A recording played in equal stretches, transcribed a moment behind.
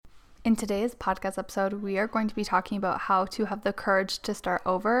In today's podcast episode, we are going to be talking about how to have the courage to start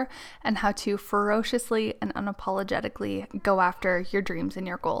over and how to ferociously and unapologetically go after your dreams and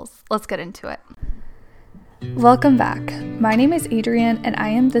your goals. Let's get into it. Welcome back. My name is Adrienne and I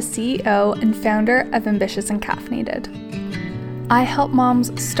am the CEO and founder of Ambitious and Caffeinated. I help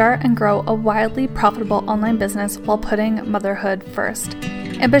moms start and grow a wildly profitable online business while putting motherhood first.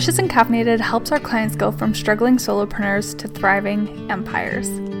 Ambitious and Caffeinated helps our clients go from struggling solopreneurs to thriving empires.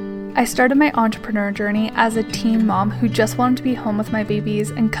 I started my entrepreneur journey as a teen mom who just wanted to be home with my babies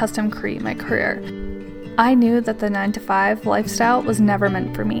and custom create my career. I knew that the 9-to-5 lifestyle was never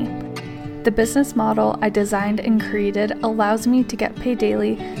meant for me. The business model I designed and created allows me to get paid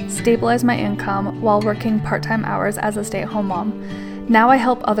daily, stabilize my income while working part-time hours as a stay-at-home mom. Now I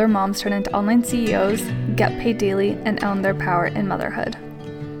help other moms turn into online CEOs, get paid daily, and own their power in motherhood.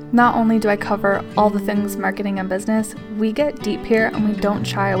 Not only do I cover all the things marketing and business, we get deep here and we don't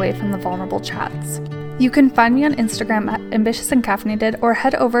shy away from the vulnerable chats. You can find me on Instagram at Ambitious and Caffeinated or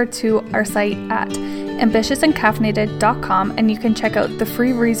head over to our site at ambitiousandcaffeinated.com and you can check out the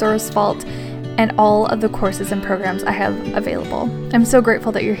free resource vault and all of the courses and programs I have available. I'm so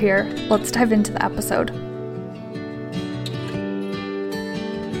grateful that you're here. Let's dive into the episode.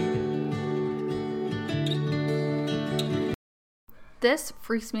 This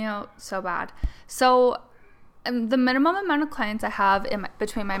freaks me out so bad. So the minimum amount of clients I have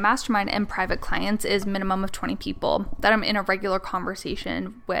between my mastermind and private clients is minimum of 20 people that I'm in a regular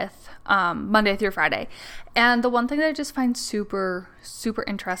conversation with Monday through Friday. And the one thing that I just find super, super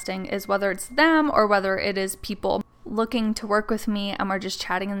interesting is whether it's them or whether it is people looking to work with me and we're just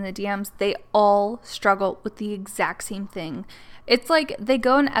chatting in the DMs, they all struggle with the exact same thing. It's like they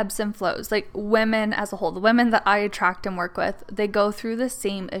go in ebbs and flows, like women as a whole, the women that I attract and work with, they go through the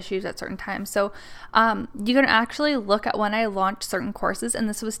same issues at certain times. So you can actually look at when I launched certain courses, and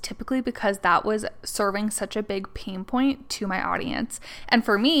this was typically because that was serving such a big pain point to my audience. And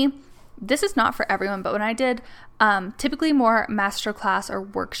for me, this is not for everyone, but when I did typically more masterclass or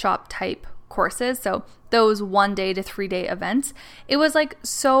workshop type courses, so those 1 day to 3 day events, it was like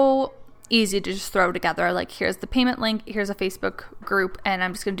so easy to just throw together. Like, here's the payment link, here's a Facebook group, and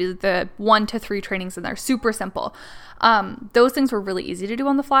I'm just going to do the 1 to 3 trainings in there. Super simple. Those things were really easy to do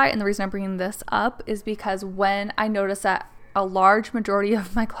on the fly. And the reason I'm bringing this up is because when I noticed that a large majority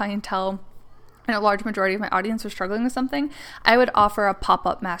of my clientele and a large majority of my audience were struggling with something, I would offer a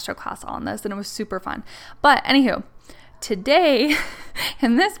pop-up masterclass on this, and it was super fun. But anywho, today,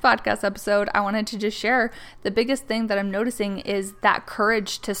 in this podcast episode, I wanted to just share the biggest thing that I'm noticing is that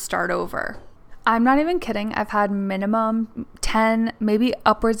courage to start over. I'm not even kidding. I've had minimum 10, maybe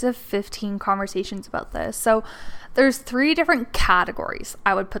upwards of 15 conversations about this. So there's 3 different categories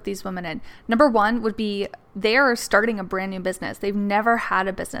I would put these women in. Number 1 would be they are starting a brand new business. They've never had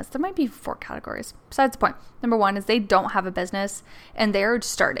a business. There might be 4 categories. Besides the point. Number 1 is they don't have a business and they're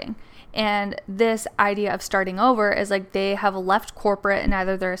starting. And this idea of starting over is like they have left corporate and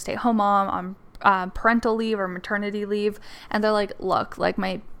either they're a stay-at-home mom on parental leave or maternity leave. And they're like, look, like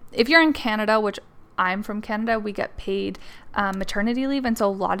if you're in Canada, which I'm from Canada, we get paid maternity leave. And so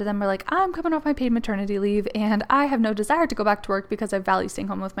a lot of them are like, I'm coming off my paid maternity leave and I have no desire to go back to work because I value staying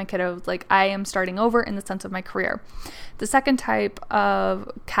home with my kiddos. Like, I am starting over in the sense of my career. The second type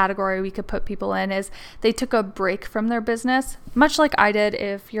of category we could put people in is they took a break from their business, much like I did.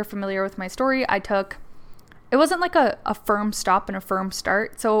 If you're familiar with my story, it wasn't like a firm stop and a firm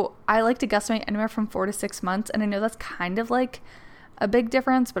start. So I like to guesstimate anywhere from 4 to 6 months. And I know that's kind of like a big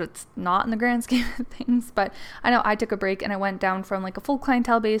difference, but it's not in the grand scheme of things. But I know I took a break and I went down from like a full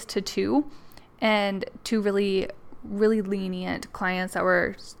clientele base to 2 really, really lenient clients that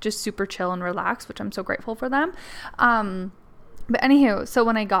were just super chill and relaxed, which I'm so grateful for them. But anywho, so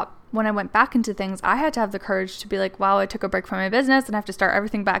when I went back into things, I had to have the courage to be like, wow, I took a break from my business and I have to start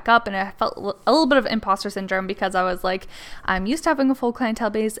everything back up. And I felt a little bit of imposter syndrome because I was like, I'm used to having a full clientele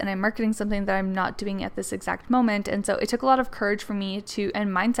base and I'm marketing something that I'm not doing at this exact moment. And so it took a lot of courage for me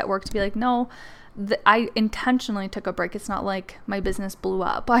and mindset work to be like, no, I intentionally took a break. It's not like my business blew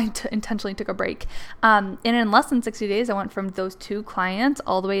up. I intentionally took a break. And in less than 60 days, I went from those 2 clients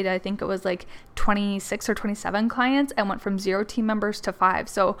all the way to, I think it was like 26 or 27 clients, and went from 0 team members to 5.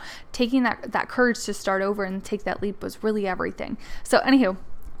 So taking that courage to start over and take that leap was really everything. So anywho,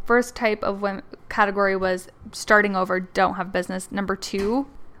 first type of category was starting over, don't have business. Number 2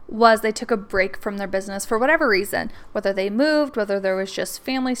 was they took a break from their business for whatever reason, whether they moved, whether there was just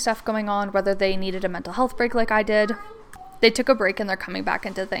family stuff going on, whether they needed a mental health break like I did. They took a break and they're coming back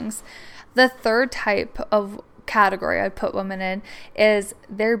into things. The third type of category I'd put women in is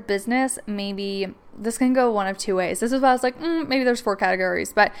their business maybe this can go one of two ways. This is why I was like, maybe there's 4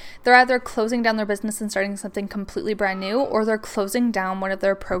 categories, but they're either closing down their business and starting something completely brand new, or they're closing down one of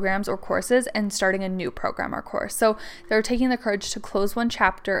their programs or courses and starting a new program or course. So they're taking the courage to close one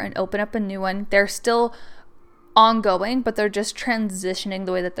chapter and open up a new one. They're still ongoing, but they're just transitioning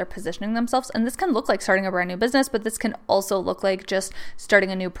the way that they're positioning themselves. And this can look like starting a brand new business, but this can also look like just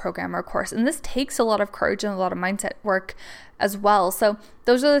starting a new program or course. And this takes a lot of courage and a lot of mindset work as well. So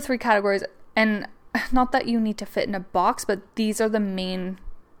those are the 3 categories. And not that you need to fit in a box, but these are the main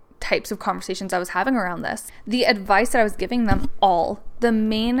types of conversations I was having around this. The advice that I was giving them all, the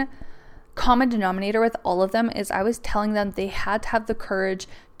main common denominator with all of them is I was telling them they had to have the courage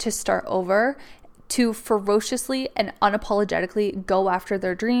to start over, to ferociously and unapologetically go after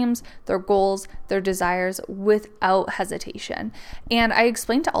their dreams, their goals, their desires without hesitation. And I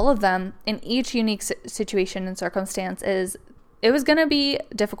explained to all of them in each unique situation and circumstance is it was going to be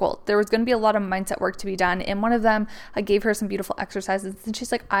difficult. There was going to be a lot of mindset work to be done. In one of them, I gave her some beautiful exercises and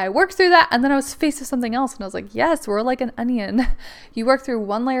she's like, I worked through that. And then I was faced with something else. And I was like, yes, we're like an onion. You work through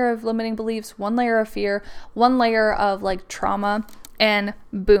one layer of limiting beliefs, one layer of fear, one layer of like trauma, and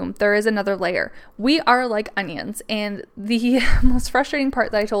boom, there is another layer. We are like onions. And the most frustrating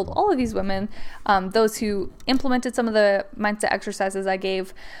part that I told all of these women, those who implemented some of the mindset exercises I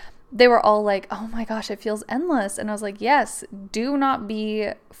gave, they were all like, oh my gosh, it feels endless. And I was like, yes, do not be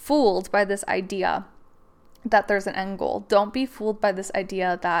fooled by this idea that there's an end goal. Don't be fooled by this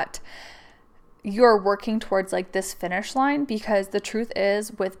idea that you're working towards like this finish line, because the truth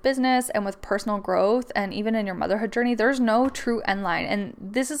is with business and with personal growth and even in your motherhood journey, there's no true end line. And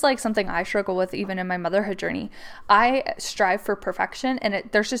this is like something I struggle with even in my motherhood journey. I strive for perfection, and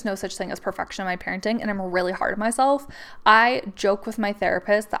there's just no such thing as perfection in my parenting, and I'm really hard on myself. I joke with my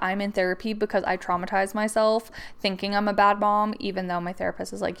therapist that I'm in therapy because I traumatized myself thinking I'm a bad mom, even though my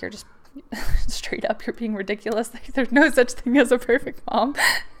therapist is like, you're just straight up, you're being ridiculous. Like, there's no such thing as a perfect mom.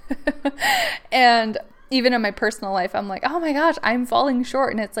 And even in my personal life, I'm like, oh my gosh, I'm falling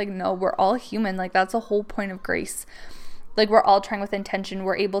short. And it's like, no, we're all human. Like, that's the whole point of grace. Like, we're all trying with intention.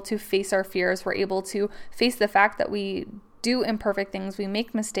 We're able to face our fears. We're able to face the fact that we do imperfect things. We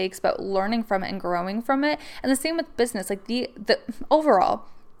make mistakes, but learning from it and growing from it. And the same with business. Like the overall,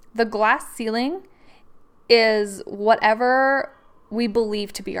 the glass ceiling is whatever we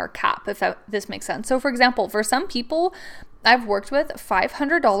believe to be our cap, if this makes sense. So for example, for some people I've worked with,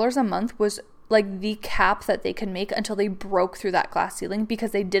 $500 a month was like the cap that they could make until they broke through that glass ceiling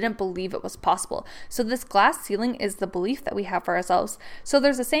because they didn't believe it was possible. So this glass ceiling is the belief that we have for ourselves. So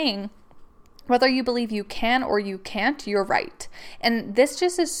there's a saying, whether you believe you can or you can't, you're right. And this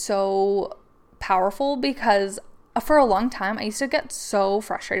just is so powerful because for a long time, I used to get so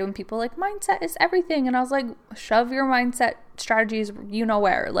frustrated when people were like, mindset is everything. And I was like, shove your mindset strategies, you know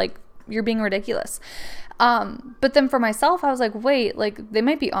where, like, you're being ridiculous. But then for myself, I was like, wait, like, they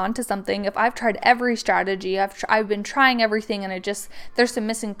might be onto something. If I've tried every strategy, I've been trying everything, and there's some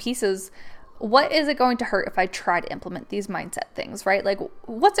missing pieces. What is it going to hurt if I try to implement these mindset things, right? Like,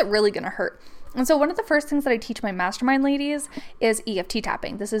 what's it really going to hurt? And so one of the first things that I teach my mastermind ladies is EFT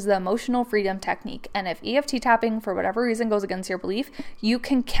tapping. This is the emotional freedom technique. And if EFT tapping, for whatever reason, goes against your belief, you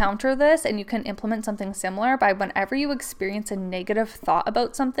can counter this and you can implement something similar by whenever you experience a negative thought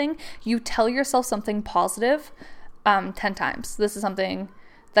about something, you tell yourself something positive 10 times. This is something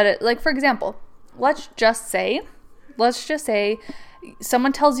that, like, for example, let's just say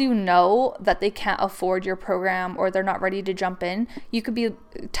someone tells you no, that they can't afford your program or they're not ready to jump in. You could be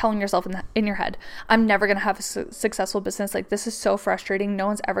telling yourself in your head, I'm never going to have a successful business. Like, this is so frustrating. No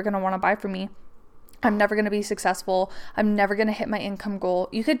one's ever going to want to buy from me. I'm never going to be successful. I'm never going to hit my income goal.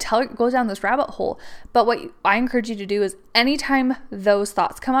 You could go down this rabbit hole. But what I encourage you to do is anytime those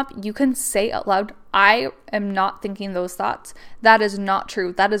thoughts come up, you can say out loud, I am not thinking those thoughts. That is not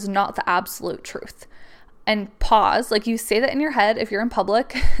true. That is not the absolute truth. And pause, like, you say that in your head if you're in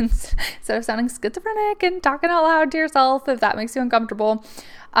public instead of sounding schizophrenic and talking out loud to yourself. If that makes you uncomfortable,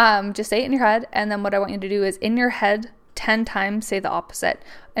 just say it in your head. And then what I want you to do is in your head 10 times say the opposite.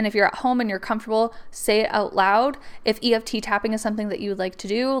 And if you're at home and you're comfortable, say it out loud. If EFT tapping is something that you would like to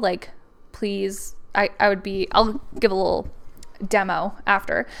do, like, please, I'll give a little demo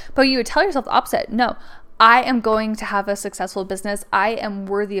after, but you would tell yourself the opposite. No, I am going to have a successful business. I am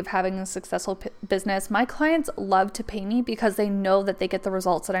worthy of having a successful business. My clients love to pay me because they know that they get the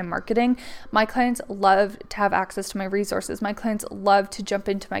results that I'm marketing. My clients love to have access to my resources. My clients love to jump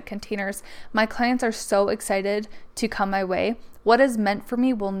into my containers. My clients are so excited to come my way. What is meant for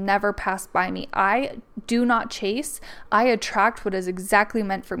me will never pass by me. I do not chase. I attract what is exactly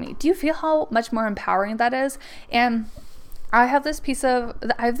meant for me. Do you feel how much more empowering that is? And I have this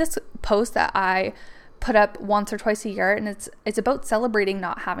post that I put up once or twice a year, and it's about celebrating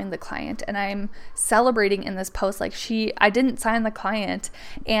not having the client. And I'm celebrating in this post, like, I didn't sign the client,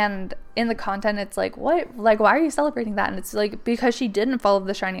 and in the content it's like, what, like, why are you celebrating that? And it's like, because she didn't follow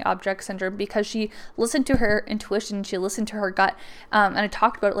the shiny object syndrome, because she listened to her intuition, she listened to her gut, and I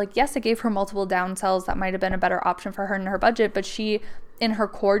talked about it, like, yes, it gave her multiple downsells that might have been a better option for her in her budget, but she, in her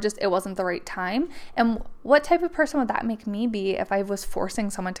core, just, it wasn't the right time. And what type of person would that make me be if I was forcing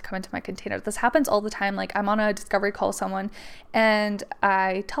someone to come into my container? This happens all the time. Like, I'm on a discovery call with someone and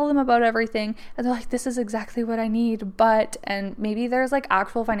I tell them about everything and they're like, this is exactly what I need, but, and maybe there's like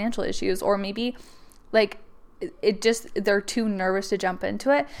actual financial issues, or maybe like they're too nervous to jump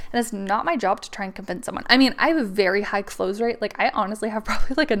into it. And it's not my job to try and convince someone. I mean, I have a very high close rate. Like, I honestly have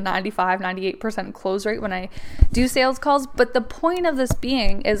probably like a 98% close rate when I do sales calls. But the point of this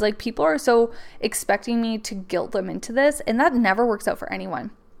being is, like, people are so expecting me to guilt them into this, and that never works out for anyone.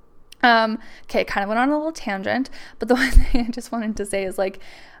 Okay, kind of went on a little tangent, but the one thing I just wanted to say is, like,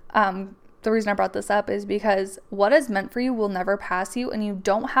 the reason I brought this up is because what is meant for you will never pass you, and you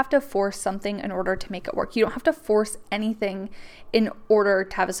don't have to force something in order to make it work. You don't have to force anything in order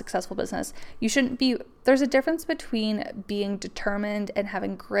to have a successful business. There's a difference between being determined and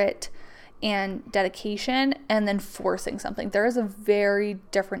having grit and dedication and then forcing something. There is a very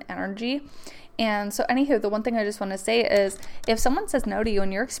different energy. And so anywho, the one thing I just want to say is, if someone says no to you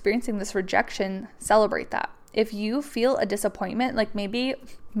and you're experiencing this rejection, celebrate that. If you feel a disappointment, like maybe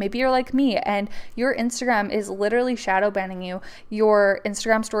you're like me and your Instagram is literally shadow banning you. Your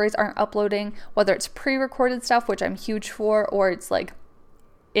Instagram stories aren't uploading, whether it's pre-recorded stuff, which I'm huge for, or it's like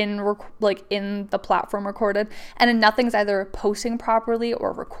in the platform recorded, and then nothing's either posting properly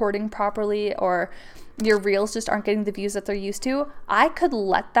or recording properly, or your reels just aren't getting the views that they're used to. I could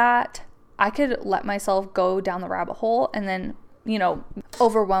let myself go down the rabbit hole and then,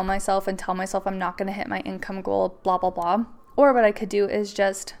 overwhelm myself and tell myself I'm not going to hit my income goal, blah, blah, blah. Or what I could do is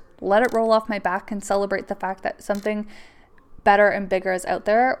just let it roll off my back and celebrate the fact that something better and bigger is out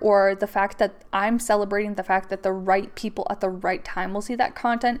there, or the fact that I'm celebrating the fact that the right people at the right time will see that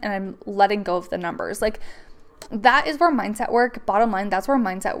content, and I'm letting go of the numbers. Like, that is where mindset work, bottom line, that's where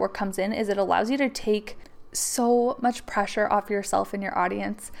mindset work comes in, is it allows you to take so much pressure off yourself and your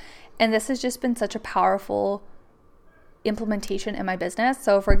audience. And this has just been such a powerful implementation in my business.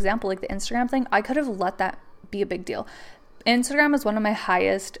 So for example, like the Instagram thing, I could have let that be a big deal. Instagram is one of my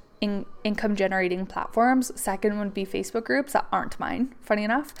highest income generating platforms. Second would be Facebook groups that aren't mine, funny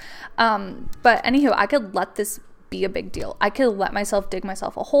enough. But anywho, I could let this be a big deal. I could let myself dig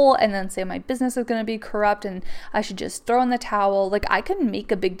myself a hole and then say my business is going to be corrupt and I should just throw in the towel. Like, I could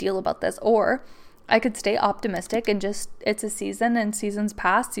make a big deal about this, or I could stay optimistic and just, it's a season and seasons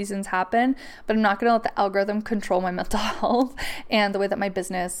pass, seasons happen, but I'm not going to let the algorithm control my mental health and the way that my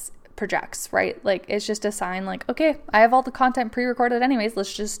business projects, right? Like, it's just a sign, like, okay, I have all the content pre-recorded anyways,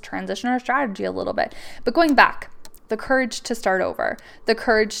 let's just transition our strategy a little bit. But going back, the courage to start over, the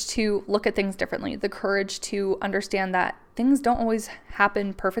courage to look at things differently, the courage to understand that things don't always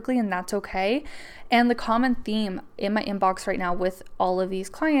happen perfectly, and that's okay. And the common theme in my inbox right now with all of these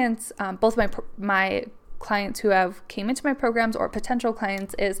clients, both my clients who have came into my programs or potential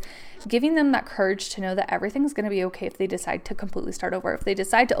clients, is giving them that courage to know that everything's going to be okay if they decide to completely start over. If they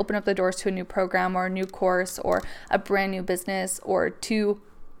decide to open up the doors to a new program or a new course or a brand new business, or to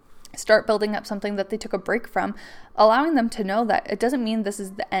start building up something that they took a break from, allowing them to know that it doesn't mean this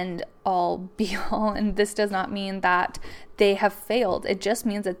is the end all be all, and this does not mean that they have failed. It just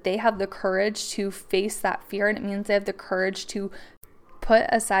means that they have the courage to face that fear, and it means they have the courage to put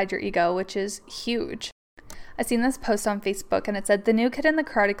aside your ego, which is huge. I seen this post on Facebook and it said, the new kid in the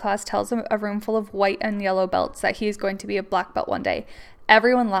karate class tells a room full of white and yellow belts that he is going to be a black belt one day.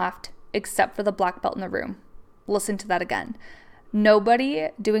 Everyone laughed except for the black belt in the room. Listen to that again. Nobody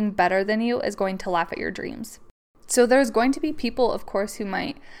doing better than you is going to laugh at your dreams. So there's going to be people, of course, who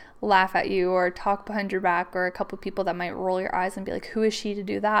might laugh at you or talk behind your back, or a couple of people that might roll your eyes and be like, who is she to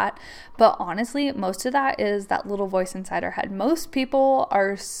do that? But honestly, most of that is that little voice inside our head. Most people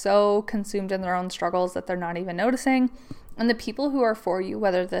are so consumed in their own struggles that they're not even noticing. And the people who are for you,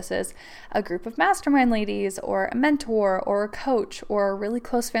 whether this is a group of mastermind ladies or a mentor or a coach or a really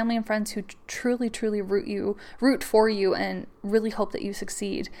close family and friends who truly, truly root for you and really hope that you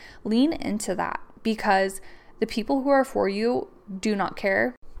succeed, lean into that, because the people who are for you do not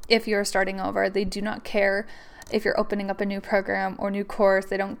care if you're starting over. They do not care if you're opening up a new program or new course.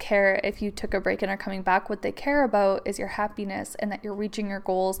 They don't care if you took a break and are coming back. What they care about is your happiness and that you're reaching your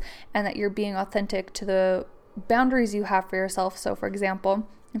goals and that you're being authentic to the boundaries you have for yourself. So for example,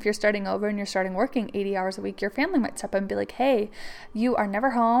 If you're starting over and you're starting working 80 hours a week, your family might step up and be like, hey, you are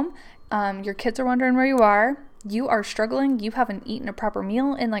never home. Your kids are wondering where you are. You are struggling. You haven't eaten a proper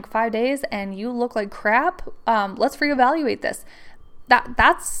meal in like 5 days and you look like crap. Let's reevaluate this.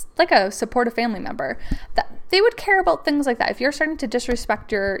 That's like a supportive family member. That they would care about things like that. If you're starting to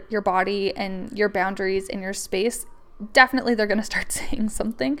disrespect your body and your boundaries and your space, definitely they're going to start saying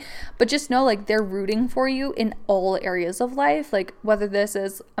something. But just know, like, they're rooting for you in all areas of life. Like, whether this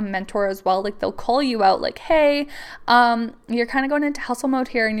is a mentor as well, like they'll call you out like, hey, you're kind of going into hustle mode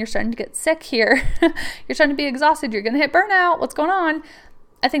here and you're starting to get sick here. You're starting to be exhausted. You're going to hit burnout. What's going on?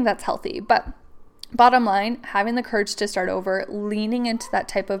 I think that's healthy. But bottom line, having the courage to start over, leaning into that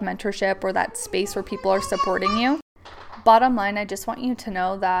type of mentorship or that space where people are supporting you. Bottom line, I just want you to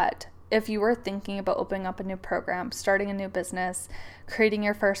know that if you were thinking about opening up a new program, starting a new business, creating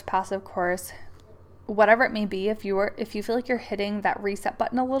your first passive course, whatever it may be, if you feel like you're hitting that reset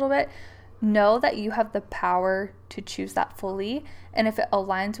button a little bit, know that you have the power to choose that fully. And if it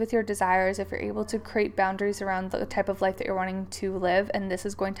aligns with your desires, if you're able to create boundaries around the type of life that you're wanting to live, and this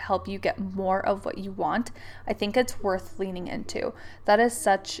is going to help you get more of what you want, I think it's worth leaning into. That is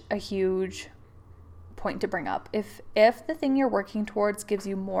such a huge point to bring up. If the thing you're working towards gives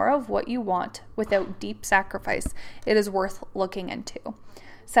you more of what you want without deep sacrifice, it is worth looking into.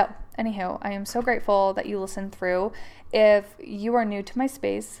 So anywho, I am so grateful that you listened through. If you are new to my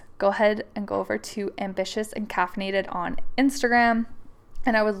space, go ahead and go over to Ambitious and Caffeinated on Instagram.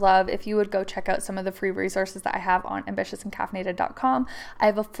 And I would love if you would go check out some of the free resources that I have on ambitiousandcaffeinated.com. I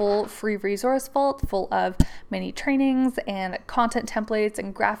have a full free resource vault full of mini trainings and content templates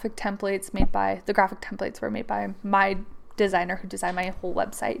and graphic templates the graphic templates were made by my designer who designed my whole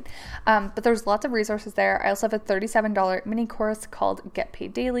website. But there's lots of resources there. I also have a $37 mini course called Get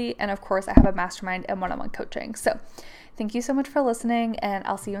Paid Daily. And of course, I have a mastermind and one-on-one coaching. So thank you so much for listening, and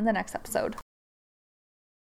I'll see you in the next episode.